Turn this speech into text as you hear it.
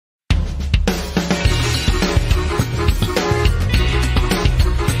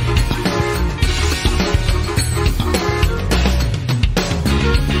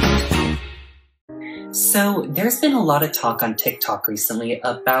So there's been a lot of talk on TikTok recently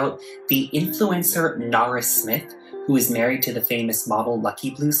about the influencer Nara Smith, who is married to the famous model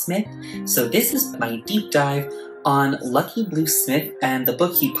Lucky Blue Smith. So this is my deep dive on Lucky Blue Smith and the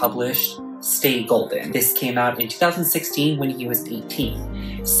book he published, Stay Golden. This came out in 2016 when he was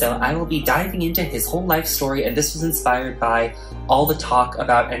 18. So I will be diving into his whole life story, and this was inspired by all the talk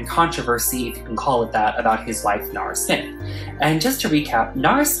about and controversy, if you can call it that, about his wife, Nara Smith. And just to recap,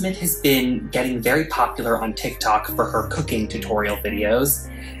 Nara Smith has been getting very popular on TikTok for her cooking tutorial videos,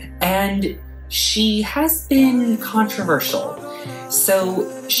 and she has been controversial.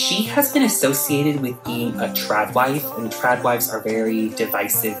 So she has been associated with being a trad wife, and trad wives are very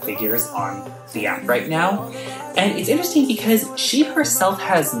divisive figures on the app right now. And it's interesting because she herself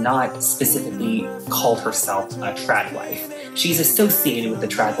has not specifically called herself a trad wife. She's associated with the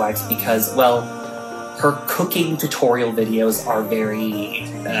trad wives because, well, her cooking tutorial videos are very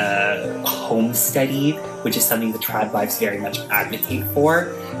homesteady, which is something the trad wives very much advocate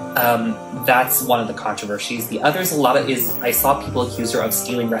for. That's one of the controversies. The others, a lot of is, I saw people accuse her of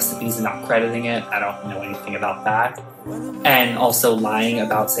stealing recipes and not crediting it. I don't know anything about that. And also lying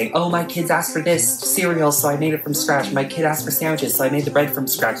about saying, oh, my kids asked for this cereal, so I made it from scratch. My kid asked for sandwiches, so I made the bread from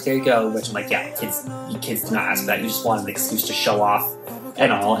scratch. There you go. Which I'm like, yeah, you kids did not ask for that. You just wanted an excuse to show off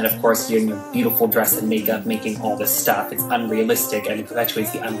and all. And of course, you're in your beautiful dress and makeup making all this stuff. It's unrealistic, and it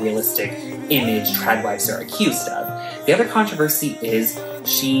perpetuates the unrealistic image trad wives are accused of. The other controversy is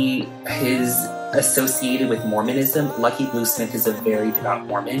she is associated with Mormonism. Lucky Blue Smith is a very devout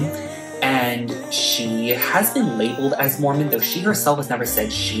Mormon, and she has been labeled as Mormon, though she herself has never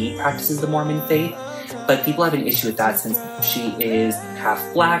said she practices the Mormon faith. But people have an issue with that since she is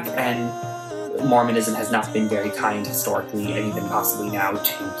half black, and Mormonism has not been very kind historically, and even possibly now,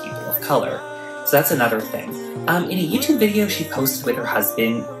 to people of color. So that's another thing. In a YouTube video she posted with her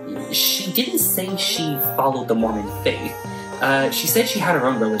husband, she didn't say she followed the Mormon faith. She said she had her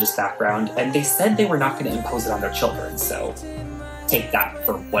own religious background, and they said they were not going to impose it on their children, so take that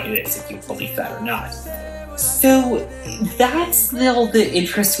for what it is, if you believe that or not. So that's all the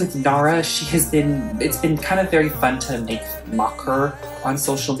interest with Nara. It's been kind of very fun to mock her on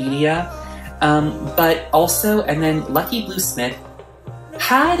social media. But also, and then Lucky Blue Smith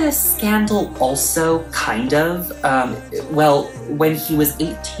had a scandal also, kind of. Well, when he was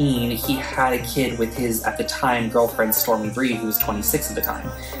 18, he had a kid with his, at the time, girlfriend Stormy Bree, who was 26 at the time.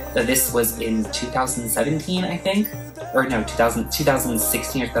 This was in 2017, I think? Or no,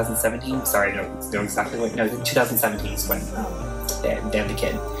 2016 or 2017? Sorry, I don't know exactly what. No, 2017 is when they had the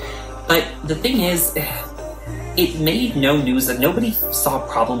kid. But the thing is, it made no news, that nobody saw a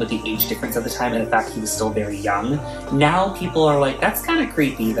problem with the age difference at the time, and in fact he was still very young. Now people are like, that's kind of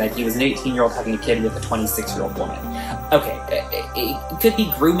creepy that he was an 18-year-old having a kid with a 26-year-old woman. Okay, it could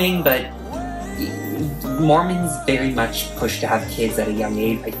be grooming, but Mormons very much push to have kids at a young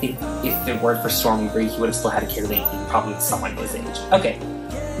age. I think if it weren't for Stormy Bree, he would have still had a kid at 18, probably with someone his age. Okay,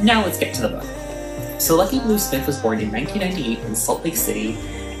 now let's get to the book. So Lucky Blue Smith was born in 1998 in Salt Lake City,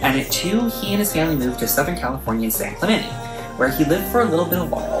 and at 2, he and his family moved to Southern California in San Clemente, where he lived for a little bit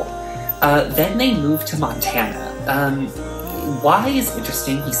of a while. Then they moved to Montana. Why is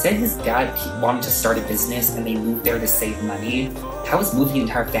interesting. He said his dad wanted to start a business and they moved there to save money. How is moving the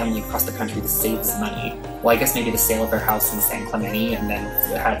entire family across the country to save his money? Well, I guess maybe the sale of their house in San Clemente and then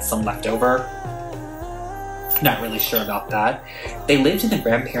had some left over. Not really sure about that. They lived in the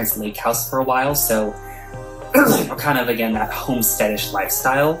grandparents' lake house for a while, so kind of, again, that homesteadish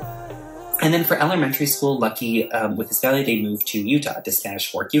lifestyle. And then for elementary school, Lucky, with his family, they moved to Utah, to Spanish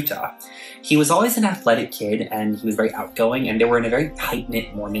Fork, Utah. He was always an athletic kid, and he was very outgoing, and they were in a very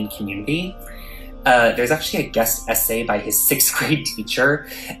tight-knit Mormon community. There's actually a guest essay by his 6th grade teacher,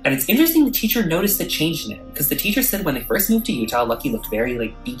 and it's interesting the teacher noticed the change in him, because the teacher said when they first moved to Utah, Lucky looked very,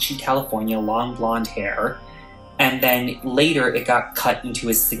 like, beachy California, long blonde hair. And then later it got cut into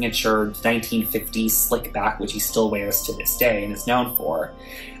his signature 1950s slick back, which he still wears to this day and is known for.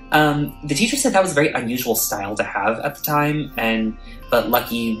 The teacher said that was a very unusual style to have at the time, but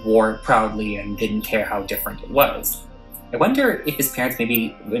Lucky wore it proudly and didn't care how different it was. I wonder if his parents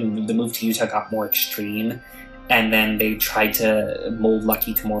maybe, when the move to Utah got more extreme, and then they tried to mold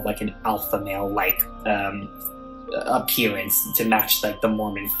Lucky to more like an alpha male-like appearance to match like the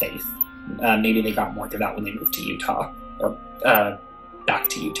Mormon faith. Maybe they got more to that when they moved to Utah, or back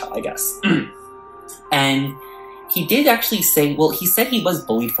to Utah, I guess. And he did actually say, well, he said he was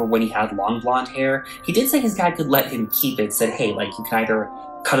bullied for when he had long blonde hair. He did say his dad could let him keep it, said, hey, like, you can either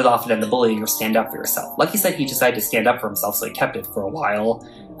cut it off and end the bullying or stand up for yourself. Lucky said he decided to stand up for himself, so he kept it for a while.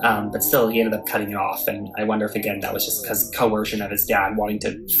 But still, he ended up cutting it off, and I wonder if, again, that was just because coercion of his dad wanting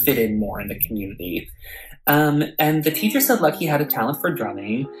to fit in more in the community. And the teacher said Lucky had a talent for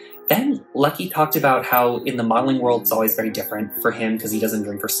drumming. Then Lucky talked about how in the modeling world it's always very different for him because he doesn't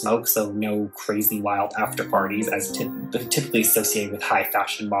drink or smoke, so no crazy wild after parties as typically associated with high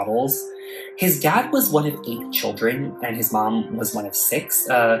fashion models. His dad was one of 8 children, and his mom was one of 6.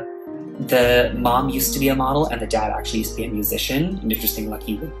 The mom used to be a model, and the dad actually used to be a musician. And interesting,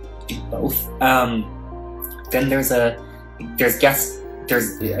 Lucky would do both. Then I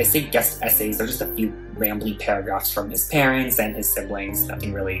say guest essays, they're just a few rambling paragraphs from his parents and his siblings,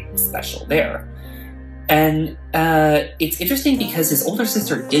 nothing really special there. And it's interesting because his older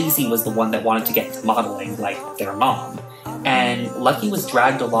sister Daisy was the one that wanted to get into modeling like their mom. And Lucky was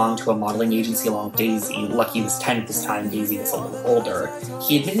dragged along to a modeling agency along with Daisy. Lucky was 10 at this time, Daisy was a little older.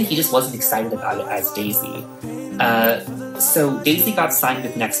 He admitted he just wasn't excited about it as Daisy. So Daisy got signed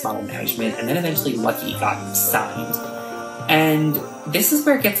with Next Model Management, and then eventually Lucky got signed. And this is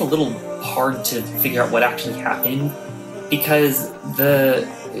where it gets a little hard to figure out what actually happened, because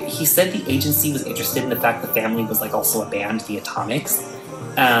he said the agency was interested in the fact the family was like also a band, the Atomics,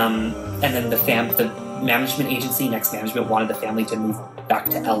 and then the management agency, Next Management, wanted the family to move back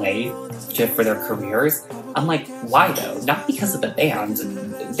to LA for their careers. I'm like, why though? Not because of the band.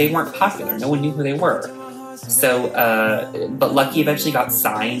 They weren't popular. No one knew who they were. So, but Lucky eventually got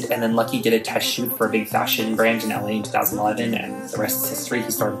signed, and then Lucky did a test shoot for a big fashion brand in LA in 2011, and the rest is history.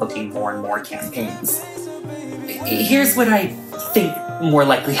 He started booking more and more campaigns. Here's what I think more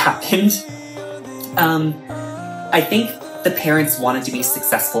likely happened. I think the parents wanted to be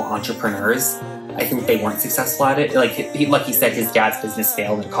successful entrepreneurs. I think they weren't successful at it. Like he said, his dad's business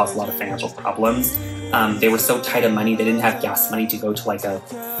failed and it caused a lot of financial problems. They were so tight of money, they didn't have gas money to go to like a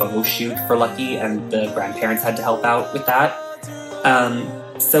photo shoot for Lucky, and the grandparents had to help out with that.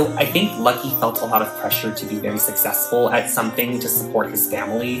 So I think Lucky felt a lot of pressure to be very successful at something to support his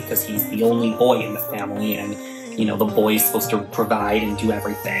family, because he's the only boy in the family, and you know, the boy's supposed to provide and do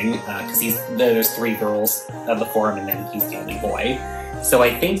everything, because there's 3 girls before him, and then he's the only boy. So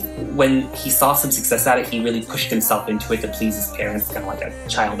I think when he saw some success at it, he really pushed himself into it to please his parents, kind of like a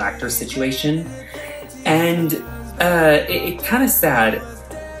child actor situation. And it's kind of sad.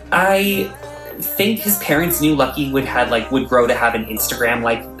 I think his parents knew Lucky would grow to have an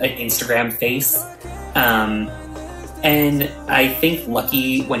Instagram face. And I think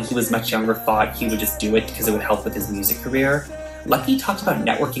Lucky, when he was much younger, thought he would just do it because it would help with his music career. Lucky talked about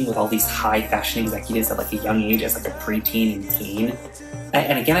networking with all these high fashion executives at like a young age, as like a preteen and teen.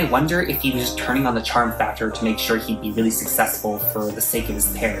 And again, I wonder if he was just turning on the charm factor to make sure he'd be really successul for the sake of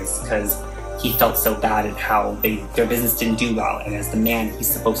his parents, because he felt so bad at how their business didn't do well, and as the man, he's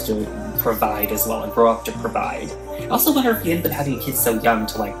supposed to provide as well and grow up to provide. I also wonder if he ended up having kids so young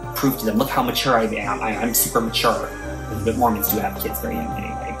to like prove to them, look how mature I am. I'm super mature. But Mormons do have kids very young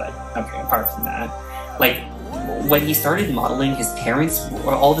anyway, but okay, apart from that. Like, when he started modeling, his parents,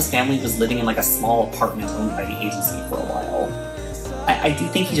 or all of his family was living in like a small apartment owned by the agency for a while. I do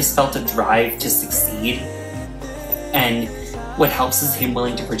think he just felt a drive to succeed, and what helps is him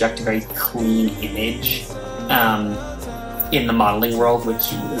willing to project a very clean image in the modeling world,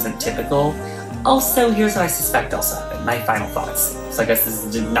 which isn't typical. Also, here's what I suspect also happened, my final thoughts. So I guess this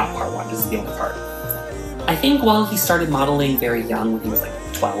is not part 1, this is the only part. I think while he started modeling very young, when he was like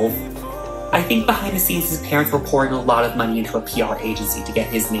 12, I think behind the scenes his parents were pouring a lot of money into a PR agency to get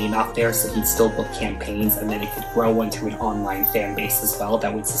his name out there so he'd still book campaigns, and then it could grow into an online fan base as well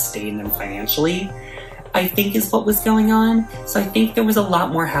that would sustain them financially, I think is what was going on. So I think there was a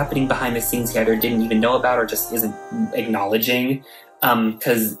lot more happening behind the scenes he either didn't even know about or just isn't acknowledging,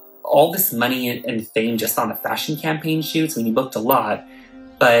 because all this money and fame just on the fashion campaign shoots, when he booked a lot,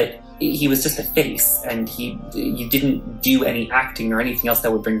 but he was just a face, and you didn't do any acting or anything else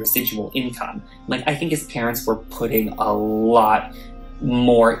that would bring residual income. Like, I think his parents were putting a lot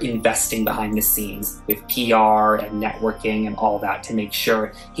more investing behind the scenes with PR and networking and all that to make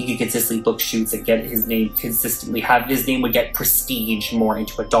sure he could consistently book shoots and get his name his name would get prestige more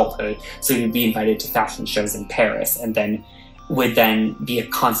into adulthood, so he would be invited to fashion shows in Paris, and then would be a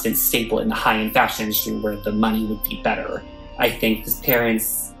constant staple in the high-end fashion industry where the money would be better. I think his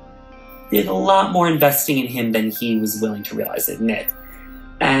parents did a lot more investing in him than he was willing to realize and admit.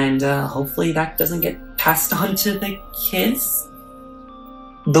 And hopefully that doesn't get passed on to the kids.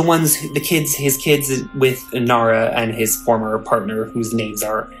 His kids with Nara and his former partner, whose names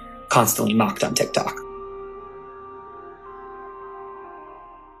are constantly mocked on TikTok.